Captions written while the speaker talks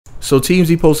So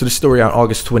TMZ posted a story on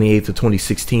August 28th of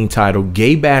 2016 titled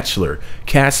Gay Bachelor,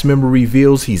 cast member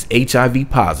reveals he's HIV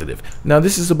positive. Now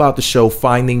this is about the show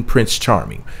Finding Prince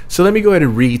Charming. So let me go ahead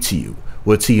and read to you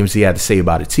what TMZ had to say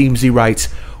about it. TMZ writes,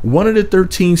 one of the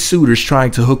 13 suitors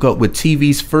trying to hook up with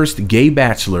TV's first gay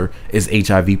bachelor is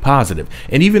HIV positive.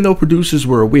 And even though producers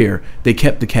were aware, they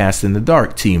kept the cast in the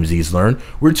dark, TMZ's learned.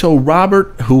 We're told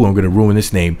Robert, who I'm going to ruin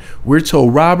this name, we're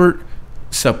told Robert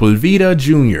Sepulveda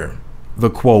Jr., the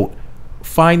quote,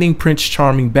 Finding Prince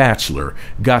Charming Bachelor,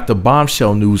 got the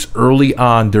bombshell news early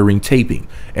on during taping.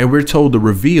 And we're told the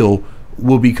reveal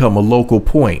will become a local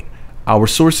point. Our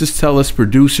sources tell us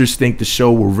producers think the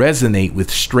show will resonate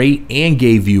with straight and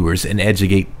gay viewers and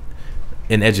educate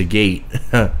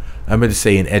I meant to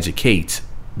say and educate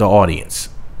the audience.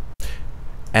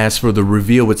 As for the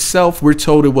reveal itself, we're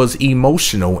told it was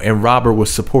emotional and Robert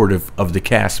was supportive of the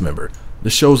cast member. The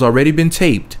show's already been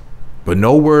taped, but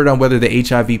no word on whether the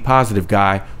HIV positive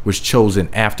guy was chosen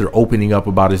after opening up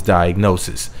about his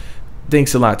diagnosis.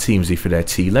 Thanks a lot, TMZ, for that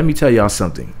tea. Let me tell y'all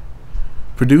something.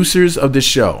 Producers of the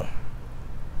show,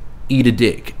 eat a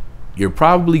dick. You're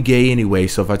probably gay anyway,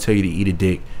 so if I tell you to eat a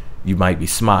dick, you might be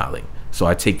smiling. So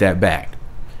I take that back.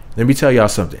 Let me tell y'all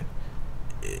something.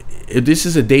 If this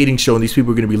is a dating show and these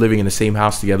people are going to be living in the same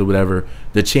house together, whatever,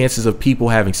 the chances of people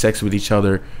having sex with each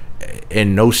other,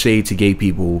 and no shade to gay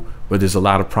people, but there's a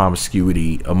lot of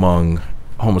promiscuity among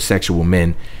homosexual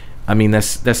men. I mean,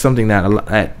 that's something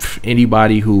that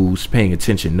anybody who's paying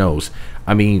attention knows.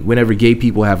 I mean, whenever gay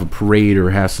people have a parade or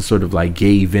have some sort of like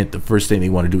gay event, the first thing they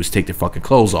want to do is take their fucking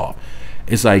clothes off.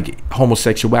 It's like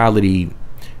homosexuality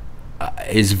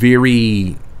is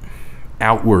very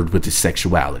outward with its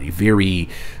sexuality. Very,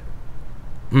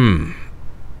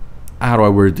 how do I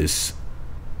word this?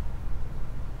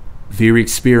 Very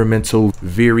experimental,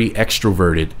 very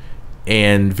extroverted,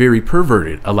 and very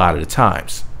perverted a lot of the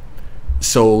times.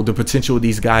 So the potential of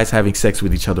these guys having sex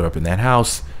with each other up in that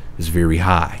house is very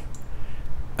high.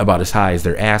 About as high as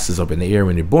their asses up in the air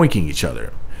when they're boinking each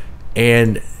other.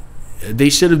 And they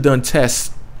should have done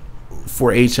tests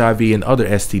for HIV and other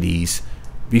STDs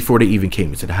before they even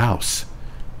came into the house.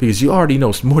 Because you already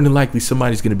know it's more than likely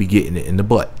somebody's going to be getting it in the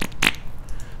butt.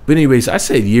 But anyways, I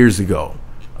said years ago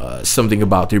something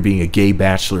about there being a gay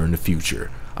bachelor in the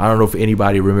future. I don't know if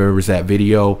anybody remembers that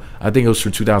video. I think it was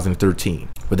from 2013.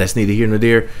 But that's neither here nor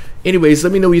there. Anyways,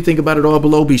 let me know what you think about it all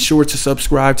below. Be sure to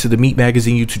subscribe to the Meat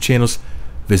Magazine YouTube channels.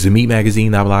 Visit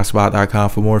meatmagazine.blogspot.com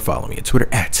for more. Follow me on Twitter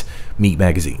 @Meat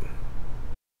Magazine.